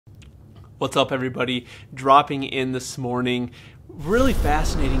What's up, everybody? Dropping in this morning. Really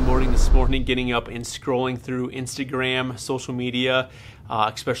fascinating morning this morning, getting up and scrolling through Instagram, social media,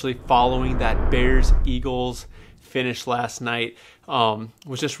 especially following that Bears-Eagles finish last night.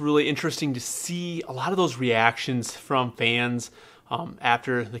 Was just really interesting to see a lot of those reactions from fans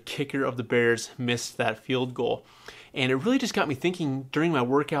after the kicker of the Bears missed that field goal. And it really just got me thinking during my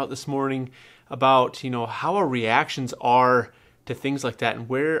workout this morning about, how our reactions are to things like that, and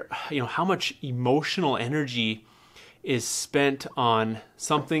where, how much emotional energy is spent on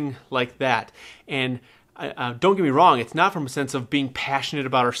something like that. And don't get me wrong, it's not from a sense of being passionate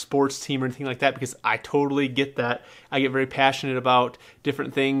about our sports team or anything like that, because I totally get that. I get very passionate about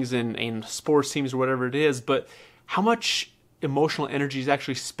different things and sports teams or whatever it is, but how much emotional energy is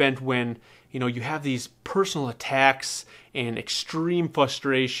actually spent when, you have these personal attacks and extreme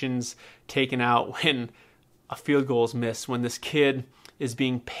frustrations taken out when a field goal is missed, when this kid is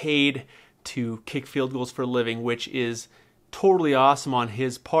being paid to kick field goals for a living, which is totally awesome on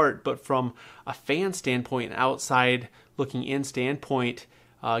his part. But from a fan standpoint, an outside looking in standpoint,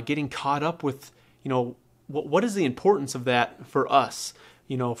 getting caught up with, what is the importance of that for us?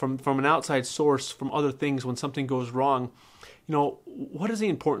 From an outside source, from other things, when something goes wrong, what is the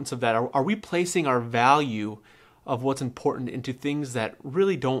importance of that? Are we placing our value of what's important into things that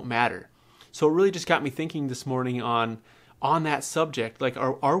really don't matter? So it really just got me thinking this morning on that subject. Like,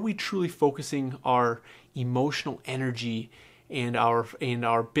 are we truly focusing our emotional energy and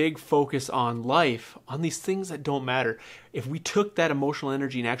our big focus on life on these things that don't matter? If we took that emotional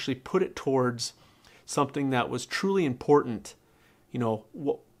energy and actually put it towards something that was truly important,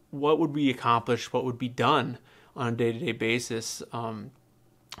 what would we accomplish? What would be done on a day-to-day basis?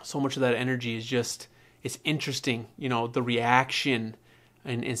 So much of that energy is just, it's interesting, the reaction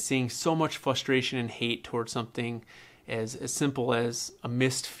and seeing so much frustration and hate towards something as simple as a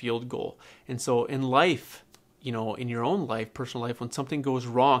missed field goal. And so in life, in your own life, personal life, when something goes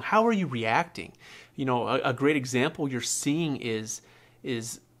wrong, how are you reacting? A great example you're seeing is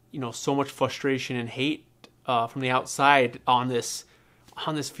so much frustration and hate from the outside on this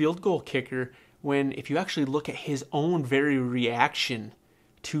field goal kicker, when if you actually look at his own very reaction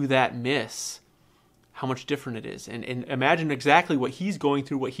to that miss, how much different it is. And imagine exactly what he's going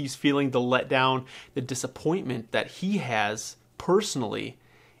through, what he's feeling, the letdown, the disappointment that he has personally,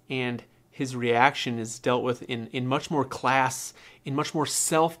 and his reaction is dealt with in much more class, in much more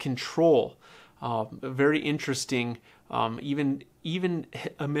self-control. Very interesting. Even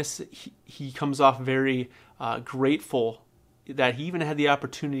a miss, he comes off very grateful that he even had the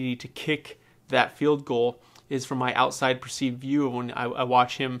opportunity to kick that field goal, is from my outside perceived view when I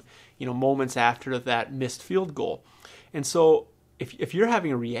watch him, moments after that missed field goal. And so if you're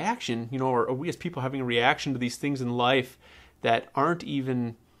having a reaction, or we as people having a reaction to these things in life that aren't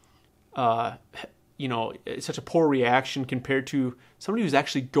even, such a poor reaction compared to somebody who's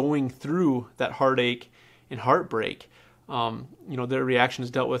actually going through that heartache and heartbreak, their reaction is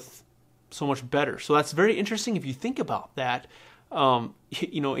dealt with so much better. So that's very interesting if you think about that,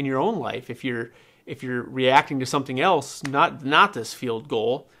 in your own life. If you're reacting to something else, not this field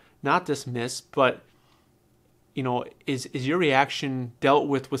goal, not this miss, but is your reaction dealt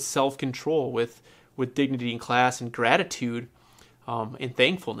with self-control, with dignity and class and gratitude, and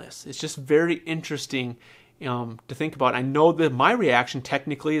thankfulness? It's just very interesting to think about. I know that my reaction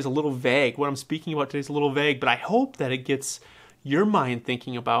technically is a little vague. What I'm speaking about today is a little vague, but I hope that it gets your mind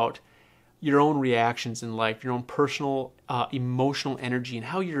thinking about your own reactions in life, your own personal emotional energy, and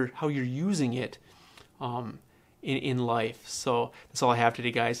how you're using it in life. So that's all I have today,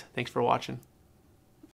 guys. Thanks for watching.